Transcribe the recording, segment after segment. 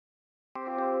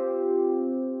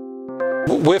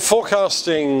We're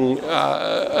forecasting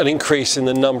an increase in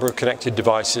the number of connected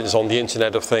devices on the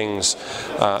Internet of Things,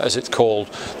 as it's called,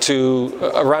 to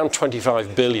around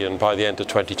 25 billion by the end of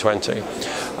 2020.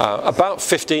 About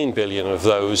 15 billion of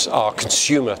those are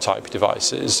consumer-type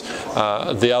devices,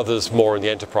 the others more in the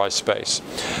enterprise space.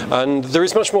 And there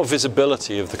is much more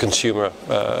visibility of the consumer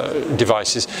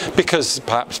devices because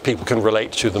perhaps people can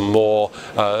relate to them more,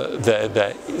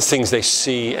 they're things they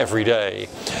see every day.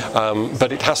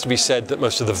 But it has to be said that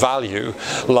most of the value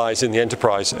lies in the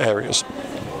enterprise areas.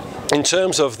 In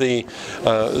terms of the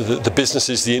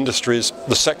businesses, the industries,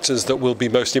 the sectors that will be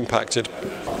most impacted,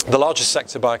 the largest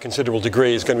sector by a considerable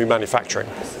degree is going to be manufacturing.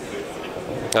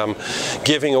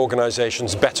 Giving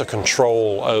organizations better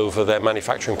control over their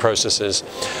manufacturing processes.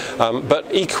 But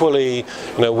equally,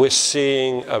 we're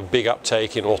seeing a big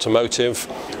uptake in automotive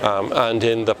and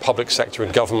in the public sector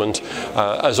and government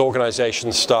as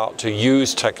organizations start to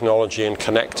use technology and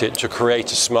connect it to create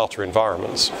smarter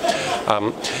environments.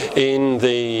 In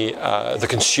the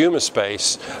consumer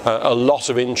space, a lot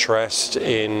of interest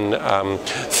in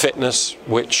fitness,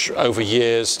 which over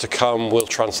years to come will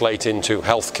translate into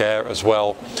healthcare as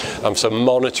well. So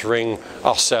monitoring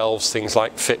ourselves, things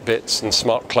like Fitbits and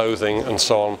smart clothing and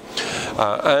so on.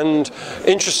 And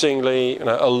interestingly,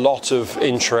 a lot of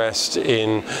interest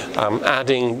in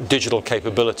adding digital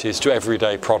capabilities to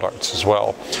everyday products as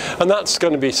well. And that's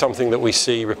going to be something that we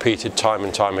see repeated time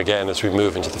and time again as we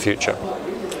move into the future.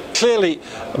 Clearly,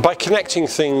 by connecting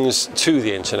things to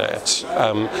the internet,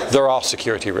 there are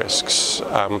security risks.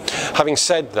 Having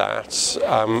said that,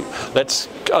 let's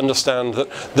understand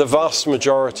that the vast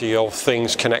majority of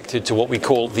things connected to what we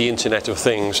call the Internet of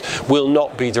Things will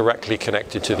not be directly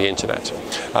connected to the internet.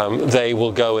 They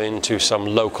will go into some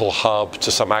local hub,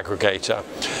 to some aggregator.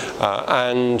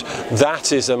 And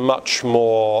that is a much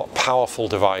more powerful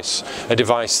device, a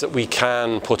device that we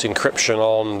can put encryption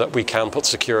on, that we can put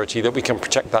security, that we can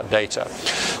protect that data.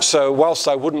 So whilst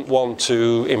I wouldn't want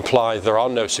to imply there are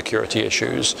no security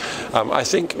issues, I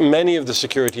think many of the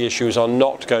security issues are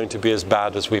not going to be as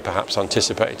bad as we perhaps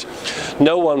anticipate.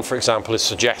 No one, for example, is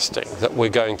suggesting that we're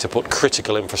going to put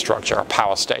critical infrastructure, a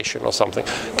power station or something,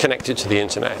 connected to the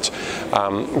internet.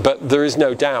 But there is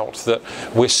no doubt that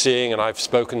we're seeing, and I've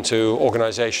spoken to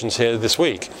organizations here this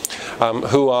week,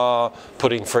 who are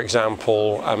putting, for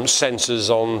example, sensors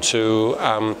onto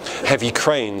heavy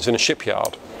cranes in a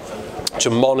shipyard to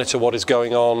monitor what is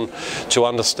going on, to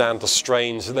understand the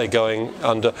strains that they're going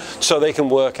under, so they can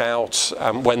work out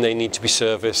when they need to be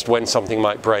serviced, when something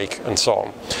might break, and so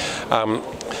on.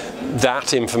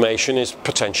 That information is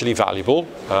potentially valuable,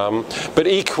 but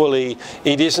equally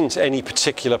it isn't any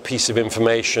particular piece of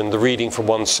information, the reading from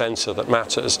one sensor, that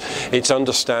matters. It's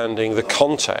understanding the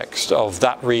context of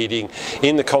that reading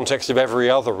in the context of every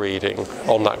other reading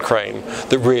on that crane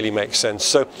that really makes sense.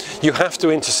 So you have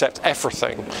to intercept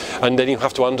everything, and then you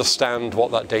have to understand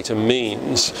what that data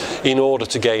means in order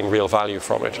to gain real value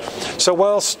from it. So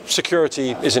whilst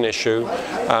security is an issue,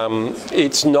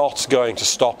 it's not going to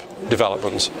stop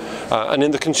development. And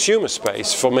in the consumer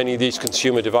space, for many of these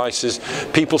consumer devices,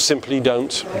 people simply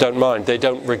don't mind. They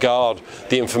don't regard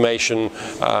the information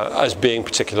as being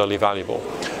particularly valuable.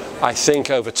 I think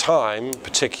over time,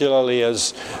 particularly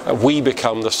as we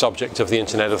become the subject of the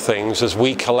Internet of Things, as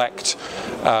we collect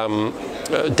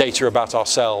data about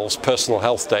ourselves, personal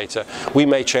health data, we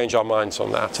may change our minds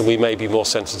on that and we may be more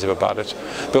sensitive about it.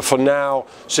 But for now,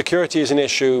 security is an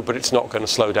issue, but it's not going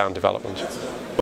to slow down development.